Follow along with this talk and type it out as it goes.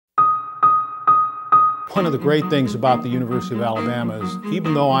One of the great things about the University of Alabama is,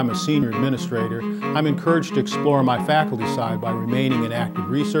 even though I'm a senior administrator, I'm encouraged to explore my faculty side by remaining an active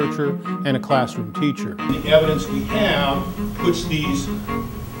researcher and a classroom teacher. The evidence we have puts these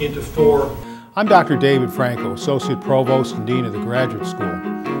into four. I'm Dr. David Francko, Associate Provost and Dean of the Graduate School.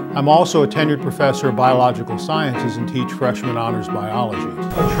 I'm also a tenured professor of biological sciences and teach freshman honors biology.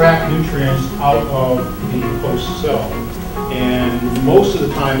 Attract nutrients out of the host cell, and most of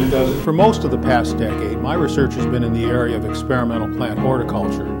the time it does it. For most of the past decade, my research has been in the area of experimental plant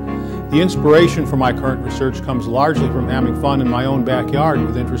horticulture. The inspiration for my current research comes largely from having fun in my own backyard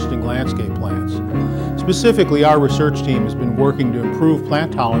with interesting landscape plants. Specifically, our research team has been working to improve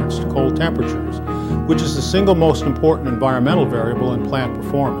plant tolerance to cold temperatures, which is the single most important environmental variable in plant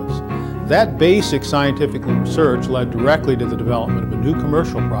performance. That basic scientific research led directly to the development of a new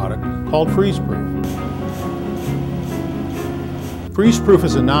commercial product called FreezePruf. FreezePruf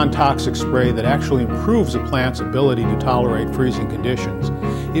is a non-toxic spray that actually improves a plant's ability to tolerate freezing conditions.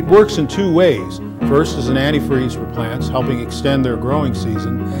 It works in two ways. First as an antifreeze for plants, helping extend their growing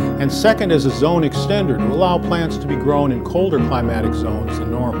season, and second as a zone extender to allow plants to be grown in colder climatic zones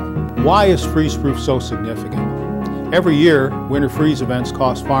than normal. Why is FreezePruf so significant? Every year, winter freeze events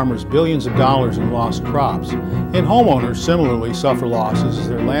cost farmers billions of dollars in lost crops, and homeowners similarly suffer losses as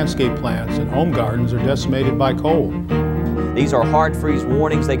their landscape plants and home gardens are decimated by cold. These are hard freeze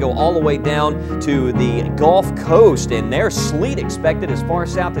warnings. They go all the way down to the Gulf Coast, and there's sleet expected as far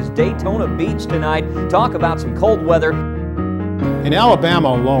south as Daytona Beach tonight. Talk about some cold weather. In Alabama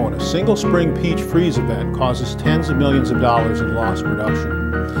alone, a single spring peach freeze event causes tens of millions of dollars in lost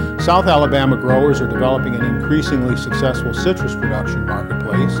production. South Alabama growers are developing an increasingly successful citrus production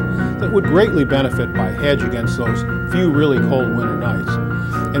marketplace that would greatly benefit by hedge against those few really cold winter nights.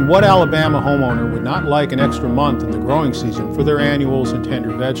 And what Alabama homeowner would not like an extra month in the growing season for their annuals and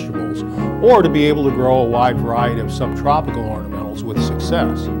tender vegetables, or to be able to grow a wide variety of subtropical ornamentals with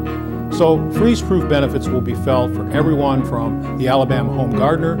success? So FreezePruf benefits will be felt for everyone from the Alabama home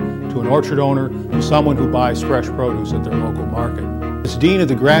gardener to an orchard owner to someone who buys fresh produce at their local market. As Dean of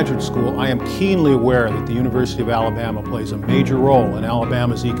the Graduate School, I am keenly aware that the University of Alabama plays a major role in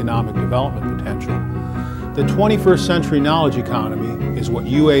Alabama's economic development potential. The 21st century knowledge economy is what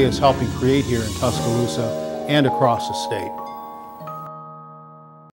UA is helping create here in Tuscaloosa and across the state.